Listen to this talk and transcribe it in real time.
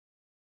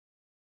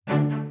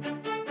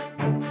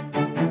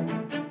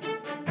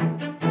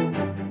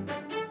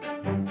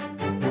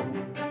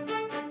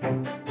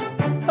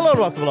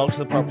Hello and welcome along to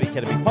the Property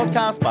Academy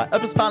podcast by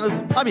Opus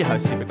Partners. I'm your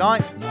host, Steve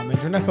McKnight. And I'm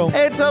Andrew Nicol.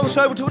 And today on the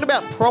show, we're talking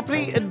about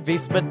property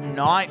investment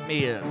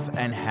nightmares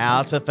and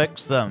how to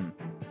fix them.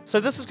 So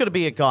this is going to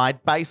be a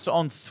guide based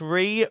on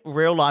 3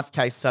 real-life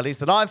case studies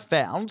that I've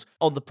found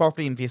on the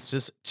Property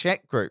Investors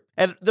chat group.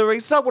 And the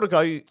reason I want to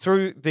go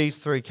through these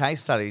 3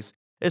 case studies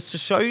is to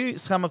show you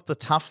some of the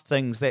tough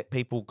things that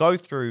people go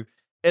through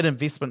in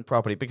investment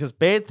property, because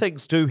bad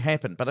things do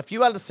happen. But if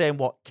you understand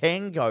what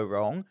can go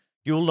wrong,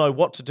 you'll know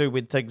what to do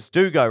when things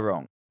do go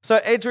wrong. So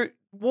Andrew,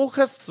 walk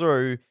us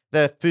through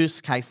the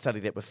first case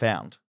study that we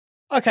found.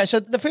 Okay, so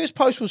the first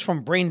post was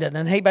from Brendan,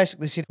 and he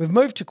basically said, we've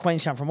moved to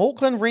Queenstown from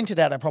Auckland, rented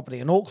out our property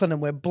in Auckland,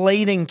 and we're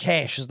bleeding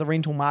cash as the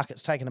rental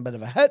market's taken a bit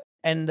of a hit,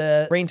 and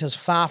the rent is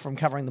far from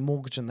covering the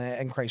mortgage and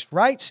the increased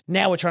rates.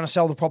 Now we're trying to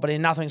sell the property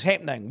and nothing's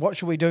happening. What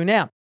should we do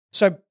now?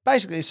 So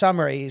basically the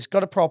summary, he's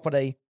got a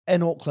property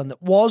in Auckland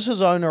that was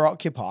his owner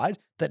occupied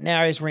that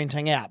now he's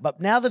renting out.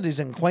 But now that he's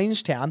in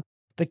Queenstown,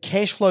 the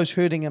cash flow's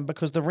hurting him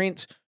because the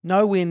rent's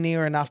nowhere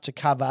near enough to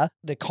cover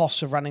the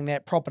costs of running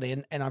that property.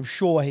 And I'm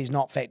sure he's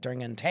not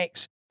factoring in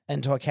tax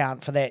into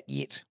account for that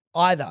yet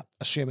either,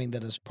 assuming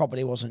that his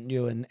property wasn't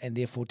new and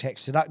therefore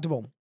tax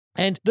deductible.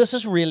 And this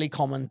is really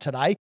common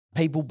today,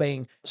 people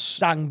being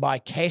stung by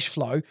cash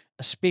flow,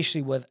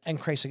 especially with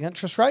increasing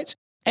interest rates.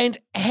 And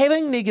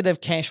having negative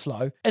cash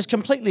flow is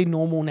completely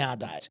normal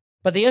nowadays.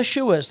 But the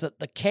issue is that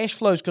the cash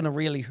flow is going to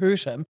really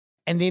hurt him,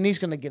 and then he's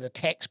going to get a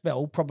tax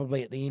bill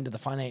probably at the end of the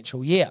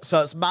financial year.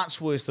 So it's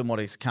much worse than what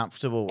he's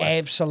comfortable with.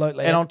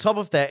 Absolutely. And on top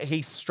of that,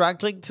 he's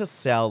struggling to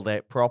sell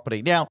that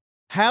property. Now,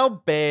 how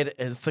bad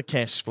is the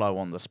cash flow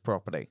on this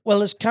property? Well,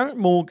 his current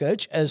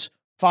mortgage is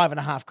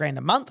 $5,500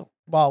 a month,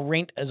 while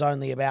rent is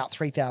only about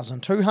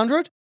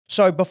 $3,200.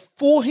 So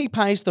before he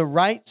pays the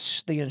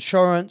rates, the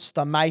insurance,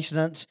 the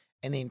maintenance,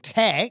 and then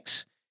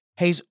tax,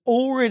 he's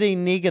already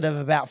negative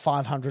about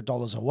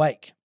 $500 a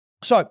week.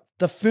 So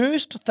the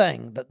first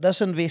thing that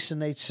this investor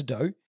needs to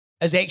do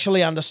is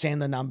actually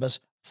understand the numbers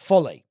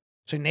fully.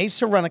 So he needs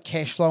to run a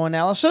cash flow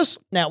analysis.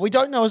 Now, we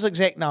don't know his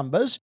exact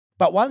numbers,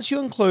 but once you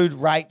include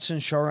rates,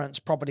 insurance,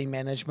 property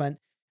management,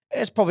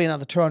 it's probably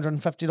another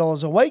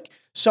 $250 a week.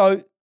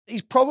 So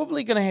he's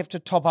probably going to have to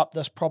top up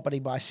this property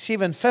by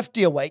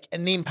 $750 a week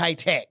and then pay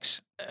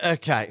tax.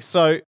 Okay,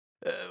 so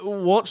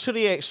what should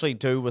he actually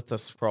do with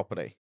this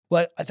property?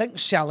 Well, I think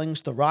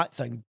selling's the right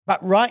thing.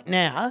 But right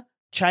now,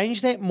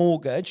 change that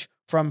mortgage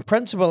from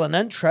principal and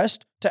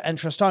interest to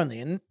interest only.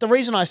 And the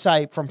reason I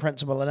say from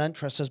principal and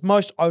interest is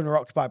most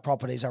owner-occupied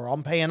properties are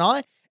on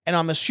P&I, and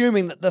I'm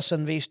assuming that this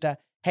investor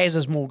has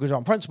his mortgage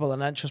on principal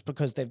and interest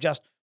because they've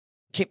just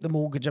kept the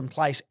mortgage in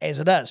place as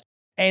it is.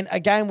 And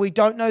again, we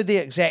don't know the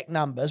exact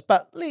numbers,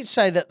 but let's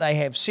say that they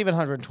have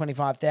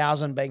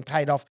 $725,000 being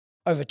paid off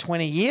over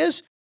 20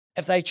 years.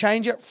 If they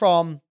change it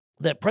from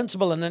the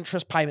principal and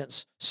interest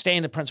payments,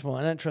 standard principal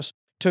and interest,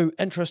 to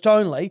interest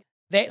only,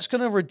 that's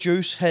going to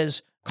reduce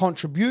his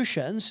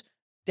contributions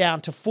down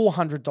to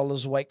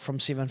 $400 a week from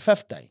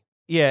 $750.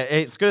 Yeah,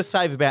 it's going to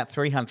save about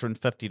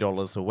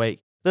 $350 a week.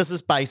 This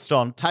is based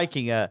on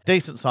taking a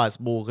decent-sized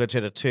mortgage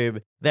at a term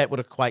that would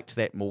equate to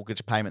that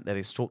mortgage payment that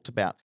he's talked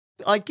about.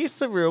 I guess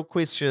the real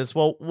question is,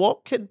 well,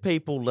 what can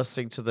people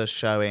listening to this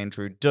show,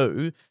 Andrew,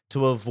 do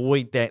to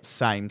avoid that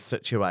same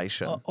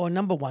situation? Or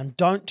number one,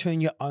 don't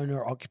turn your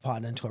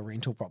owner-occupied into a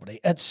rental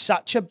property. It's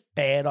such a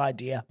bad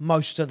idea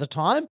most of the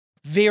time.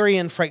 Very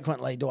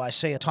infrequently do I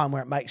see a time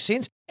where it makes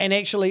sense. And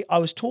actually, I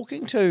was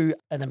talking to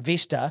an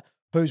investor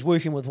who's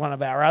working with one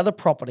of our other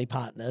property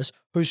partners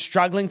who's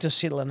struggling to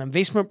settle an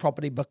investment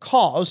property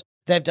because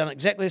they've done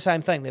exactly the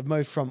same thing. They've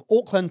moved from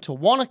Auckland to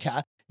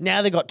Wanaka.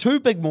 Now they've got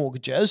 2 big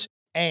mortgages,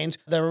 and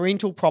the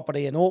rental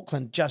property in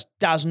Auckland just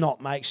does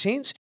not make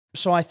sense.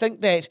 So I think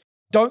that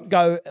don't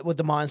go with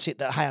the mindset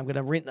that, hey, I'm going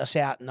to rent this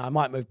out and I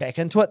might move back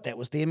into it. That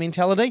was their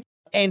mentality.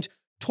 And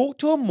talk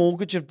to a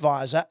mortgage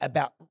advisor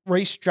about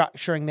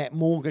restructuring that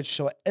mortgage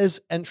so it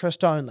is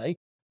interest only.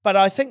 But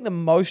I think the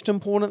most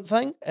important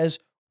thing is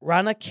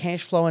run a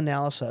cash flow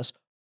analysis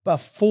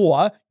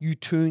before you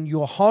turn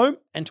your home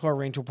into a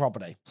rental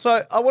property.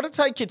 So I want to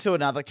take you to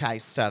another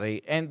case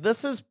study, and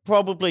this is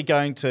probably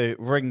going to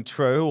ring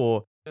true,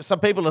 or some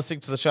people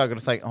listening to the show are going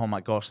to think, oh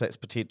my gosh, that's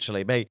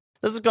potentially me.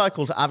 This is a guy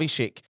called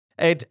Avishek,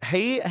 and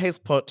he has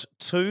put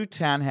 2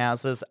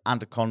 townhouses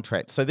under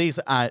contract. So these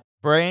are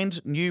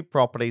brand new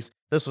properties.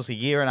 This was a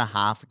year and a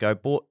half ago,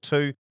 bought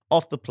 2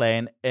 off the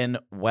plan in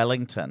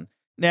Wellington.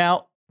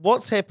 Now,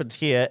 what's happened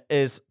here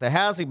is the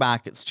housing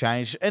market's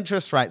changed,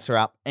 interest rates are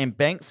up, and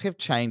banks have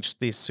changed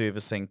their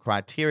servicing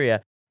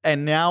criteria.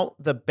 And now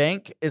the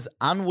bank is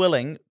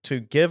unwilling to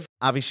give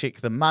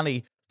Avishek the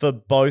money for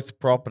both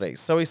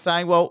properties. So he's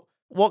saying, well,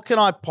 what can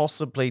I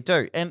possibly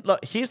do? And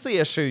look, here's the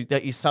issue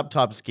that you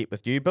sometimes get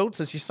with new builds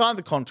is you sign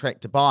the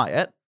contract to buy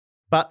it,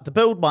 but the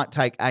build might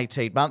take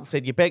 18 months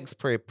and your bank's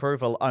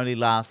pre-approval only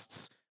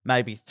lasts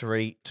maybe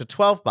 3 to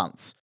 12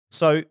 months.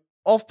 So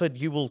often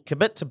you will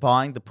commit to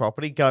buying the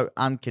property, go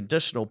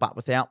unconditional, but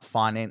without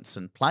finance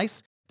in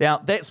place. Now,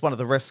 that's one of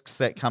the risks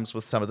that comes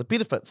with some of the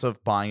benefits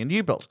of buying a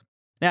new build.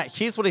 Now,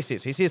 here's what he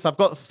says. He says, I've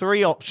got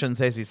 3 options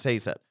as he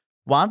sees it.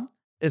 One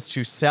is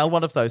to sell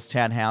one of those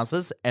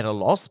townhouses at a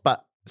loss,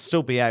 but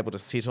still be able to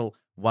settle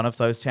one of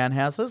those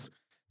townhouses.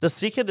 The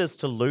second is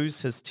to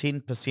lose his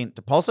 10%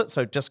 deposit.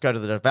 So just go to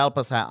the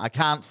developer, say, I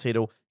can't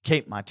settle,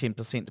 keep my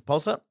 10%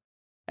 deposit.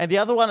 And the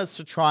other one is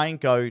to try and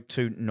go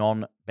to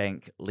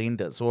non-bank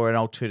lenders or an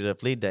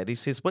alternative lender. And he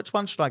says, which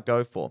one should I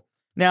go for?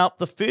 Now,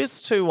 the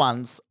first two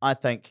ones, I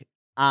think,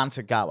 aren't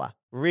a goer.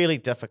 Really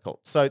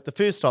difficult. So the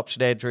first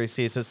option, Andrew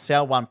says, is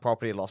sell one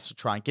property loss to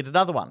try and get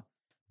another one.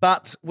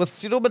 But with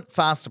settlement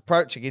fast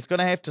approaching, he's going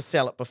to have to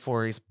sell it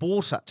before he's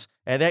bought it.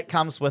 And that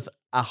comes with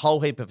a whole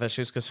heap of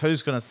issues because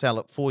who's going to sell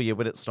it for you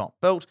when it's not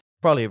built?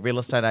 Probably a real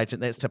estate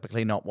agent. That's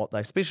typically not what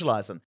they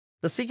specialize in.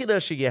 The second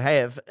issue you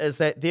have is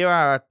that there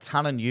are a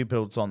ton of new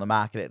builds on the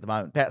market at the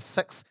moment, about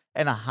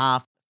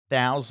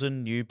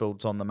 6,500 new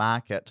builds on the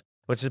market,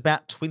 which is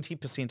about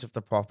 20% of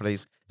the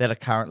properties that are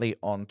currently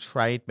on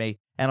Trade Me.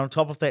 And on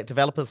top of that,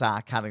 developers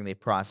are cutting their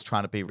price,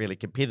 trying to be really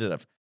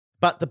competitive.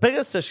 But the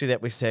biggest issue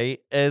that we see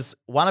is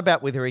one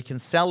about whether he can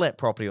sell that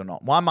property or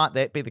not. Why might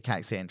that be the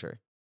case, Andrew?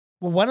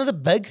 Well, one of the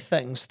big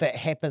things that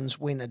happens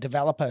when a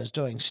developer is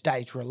doing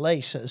stage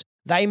releases,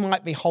 they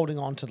might be holding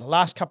on to the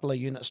last couple of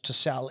units to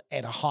sell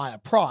at a higher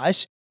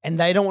price, and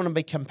they don't want to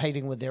be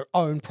competing with their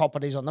own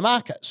properties on the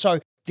market. So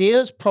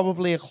there's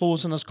probably a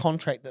clause in his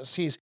contract that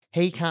says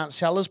he can't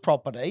sell his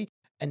property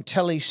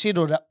until he's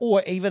settled it,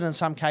 or even in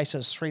some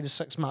cases 3 to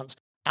 6 months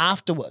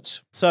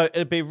afterwards. So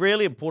it'd be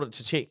really important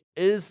to check,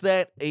 is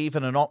that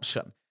even an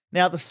option?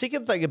 Now, the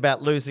second thing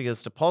about losing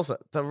his deposit,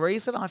 the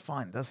reason I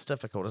find this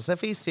difficult is if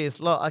he says,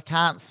 look, I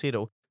can't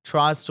settle,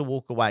 tries to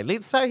walk away.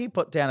 Let's say he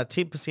put down a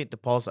 10%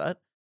 deposit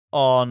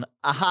on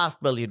a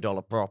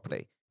 $500,000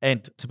 property.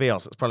 And to be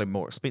honest, it's probably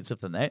more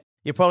expensive than that.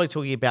 You're probably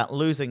talking about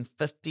losing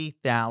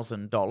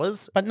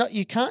 $50,000. But no,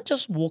 you can't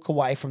just walk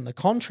away from the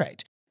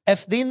contract.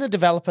 If then the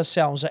developer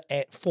sells it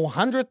at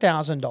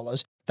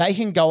 $400,000, they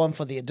can go in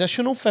for the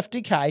additional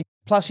 $50K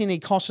plus any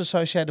costs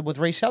associated with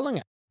reselling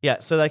it. Yeah,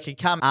 so they can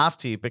come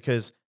after you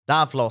because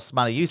they've lost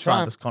money. You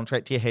signed this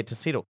contract, you had to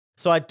settle.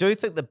 So I do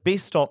think the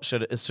best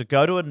option is to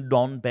go to a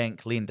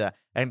non-bank lender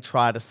and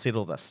try to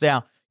settle this.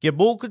 Now, your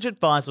mortgage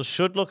advisor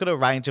should look at a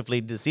range of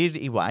lenders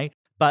anyway,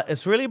 but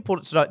it's really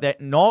important to note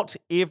that not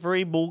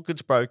every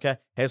mortgage broker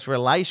has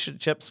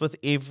relationships with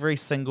every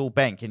single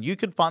bank. And you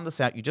can find this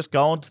out. You just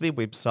go onto their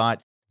website.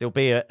 There'll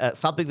be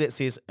something that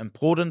says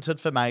important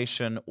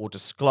information or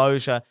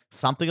disclosure,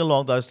 something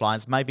along those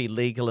lines, maybe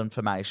legal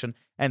information,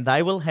 and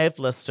they will have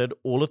listed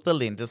all of the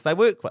lenders they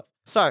work with.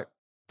 So,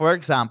 for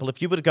example,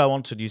 if you were to go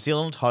onto New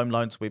Zealand Home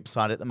Loans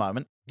website at the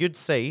moment, you'd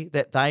see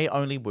that they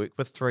only work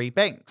with 3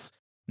 banks.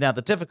 Now,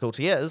 the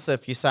difficulty is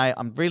if you say,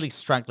 I'm really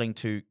struggling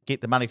to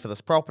get the money for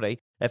this property,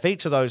 if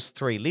each of those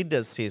 3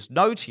 lenders says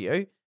no to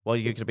you, well,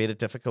 you're going to be in a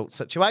difficult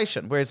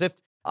situation. Whereas if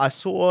I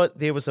saw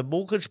there was a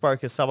mortgage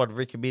broker someone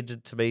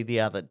recommended to me the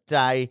other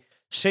day.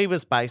 She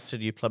was based in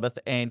New Plymouth,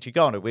 and you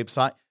go on her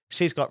website,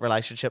 she's got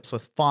relationships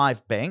with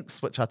 5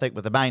 banks, which I think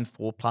were the main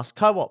 4 plus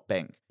Co-op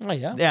Bank. Oh,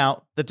 yeah.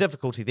 Now, the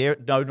difficulty there,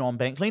 no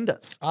non-bank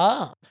lenders.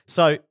 Ah.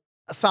 So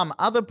some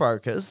other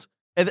brokers,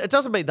 and it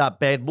doesn't mean they're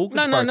bad mortgage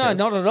brokers.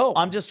 No, not at all.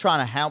 I'm just trying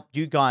to help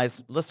you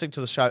guys listening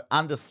to the show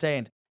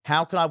understand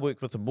how can I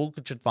work with a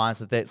mortgage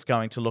advisor that's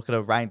going to look at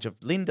a range of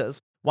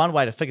lenders. One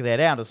way to figure that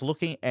out is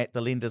looking at the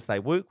lenders they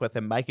work with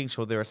and making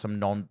sure there are some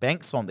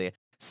non-banks on there.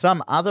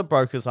 Some other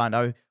brokers I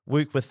know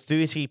work with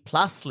 30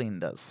 plus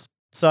lenders.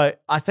 So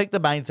I think the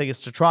main thing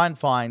is to try and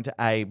find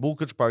a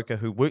mortgage broker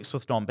who works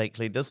with non-bank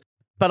lenders.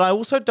 But I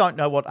also don't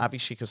know what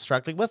Avishek is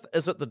struggling with.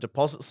 Is it the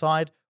deposit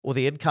side or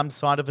the income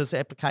side of his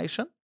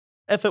application?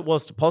 If it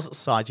was deposit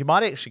side, you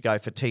might actually go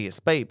for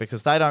TSB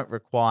because they don't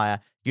require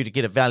you to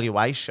get a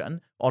valuation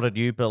on a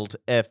new build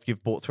if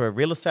you've bought through a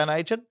real estate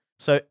agent.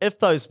 So if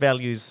those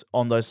values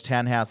on those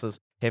townhouses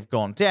have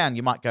gone down,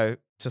 you might go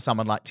to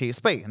someone like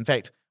TSB. In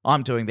fact,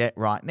 I'm doing that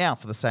right now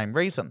for the same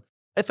reason.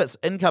 If it's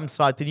income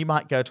side, then you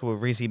might go to a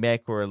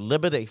Resimac or a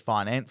Liberty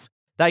Finance.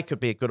 They could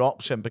be a good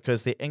option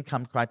because their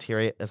income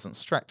criteria isn't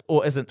strict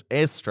or isn't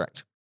as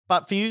strict.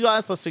 But for you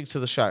guys listening to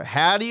the show,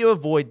 how do you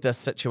avoid this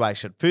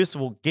situation? First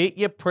of all, get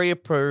your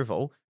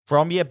pre-approval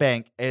from your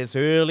bank as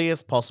early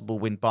as possible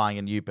when buying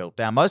a new build.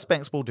 Now, most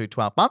banks will do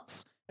 12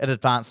 months in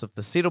advance of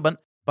the settlement,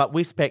 but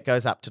Westpac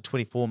goes up to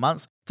 24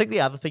 months. I think the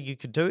other thing you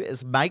could do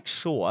is make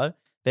sure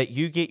that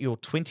you get your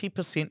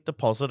 20%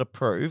 deposit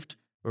approved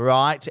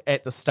right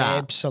at the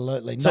start.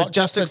 Absolutely. So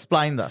just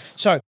explain this.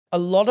 So a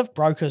lot of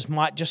brokers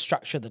might just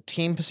structure the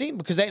 10%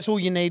 because that's all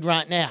you need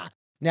right now.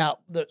 Now,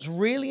 it's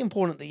really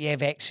important that you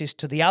have access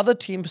to the other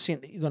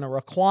 10% that you're going to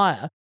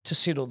require to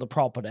settle the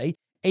property,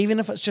 even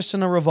if it's just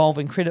in a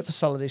revolving credit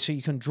facility so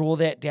you can draw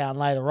that down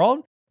later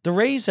on. The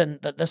reason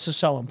that this is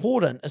so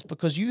important is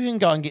because you can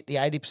go and get the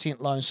 80%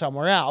 loan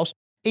somewhere else,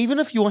 even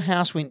if your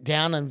house went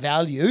down in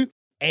value,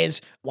 as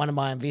one of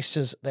my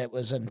investors that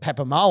was in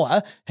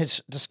Papamoa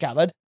has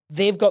discovered.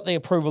 They've got the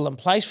approval in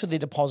place for their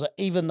deposit,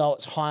 even though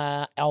it's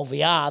higher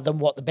LVR than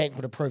what the bank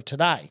would approve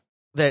today.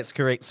 That's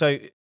correct. So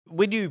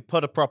when you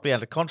put a property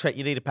under contract,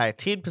 you need to pay a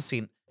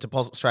 10%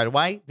 deposit straight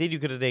away. Then you're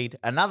going to need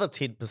another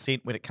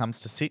 10% when it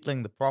comes to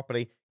settling the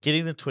property.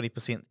 Getting the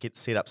 20% get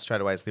set up straight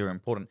away is very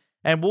important.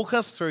 And walk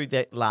us through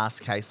that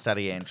last case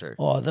study, Andrew.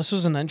 Oh, this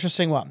was an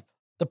interesting one.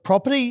 The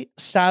property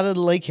started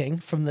leaking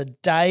from the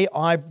day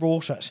I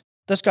brought it.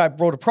 This guy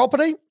brought a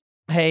property.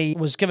 He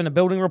was given a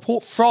building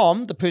report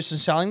from the person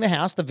selling the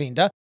house, the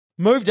vendor,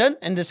 moved in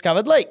and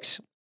discovered leaks.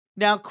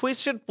 Now,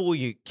 question for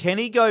you. Can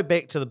he go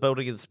back to the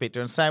building inspector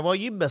and say, well,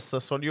 you missed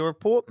this on your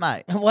report,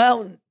 mate?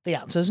 Well, the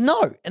answer is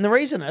no. And the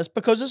reason is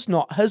because it's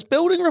not his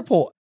building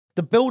report.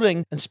 The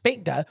building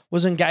inspector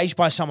was engaged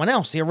by someone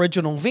else, the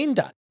original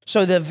vendor.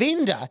 So the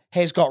vendor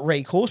has got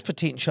recourse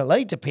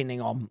potentially,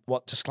 depending on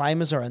what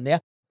disclaimers are in there,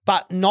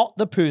 but not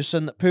the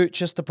person that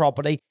purchased the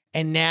property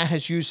and now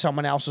has used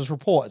someone else's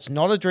report. It's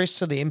not addressed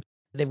to them.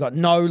 They've got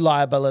no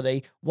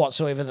liability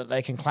whatsoever that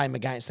they can claim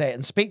against that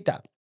inspector.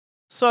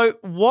 So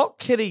what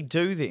can he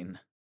do then?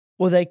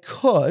 Well, they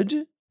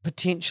could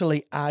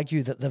potentially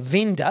argue that the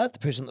vendor, the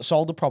person that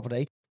sold the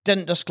property,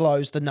 didn't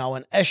disclose the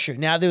known issue.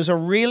 Now, there was a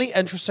really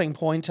interesting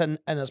point in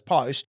his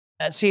post.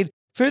 It said,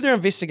 further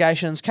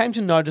investigations came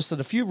to notice that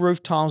a few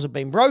roof tiles had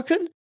been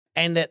broken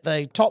and that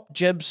the top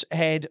jibs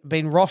had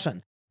been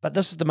rotten. But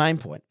this is the main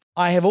point.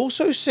 I have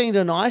also seen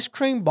an ice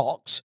cream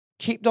box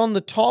kept on the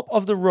top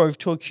of the roof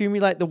to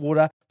accumulate the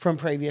water from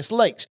previous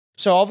leaks.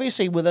 So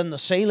obviously within the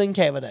ceiling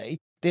cavity,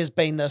 there's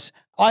been this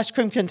ice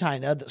cream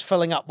container that's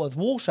filling up with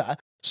water.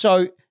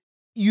 So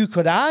you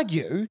could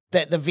argue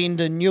that the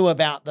vendor knew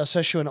about this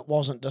issue and it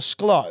wasn't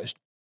disclosed.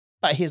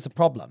 But here's the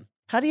problem.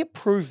 How do you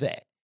prove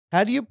that?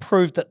 How do you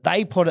prove that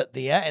they put it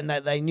there and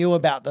that they knew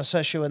about this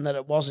issue and that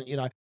it wasn't,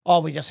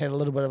 we just had a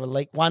little bit of a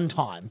leak one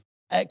time?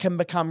 It can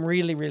become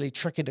really, really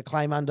tricky to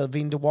claim under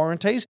vendor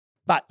warranties,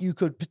 but you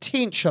could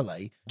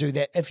potentially do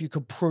that if you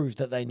could prove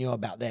that they knew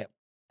about that.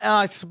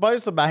 I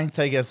suppose the main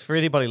thing is for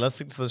anybody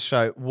listening to the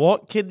show,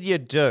 what can you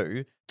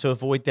do to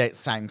avoid that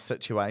same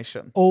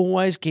situation?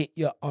 Always get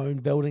your own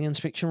building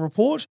inspection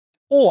report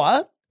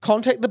or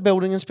contact the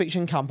building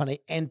inspection company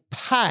and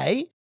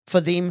pay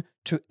for them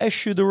to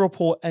issue the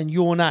report in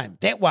your name.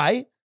 That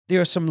way,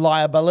 there is some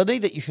liability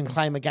that you can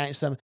claim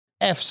against them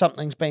if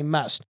something's been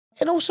missed.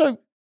 And also,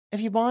 if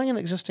you're buying an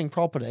existing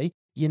property,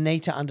 you need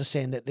to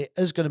understand that there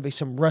is going to be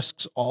some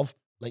risks of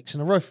leaks in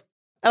the roof.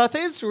 And I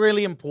think it's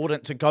really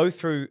important to go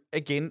through,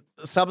 again,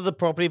 some of the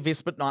property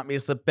investment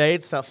nightmares, the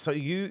bad stuff, so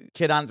you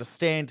can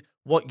understand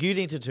what you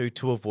need to do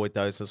to avoid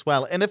those as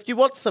well. And if you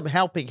want some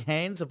helping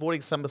hands,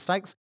 avoiding some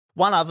mistakes,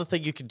 one other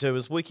thing you can do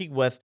is working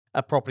with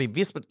a property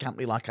investment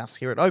company like us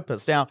here at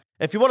Opus. Now,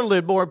 if you want to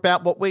learn more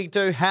about what we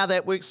do, how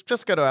that works,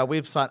 just go to our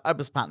website,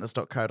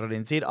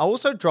 opuspartners.co.nz. I'll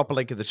also drop a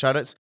link in the show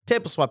notes.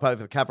 Tap or swipe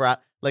over the cover art.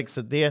 Links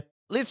are there.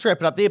 Let's wrap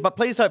it up there, but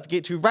please don't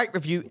forget to rate,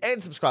 review,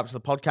 and subscribe to the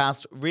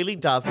podcast. It really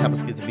does help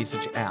us get the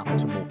message out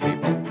to more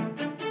people.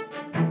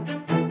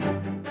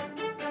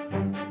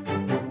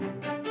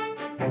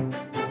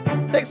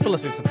 Thanks for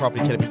listening to the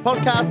Property Academy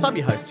podcast. I'm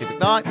your host, Steve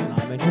McKnight.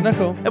 And I'm Andrew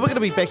Nicol. And we're going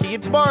to be back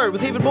again tomorrow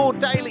with even more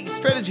daily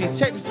strategies,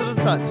 tactics, and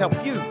insights to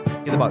help you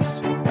get the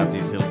most out of the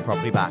New Zealand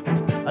property market.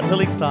 Until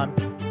next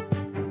time.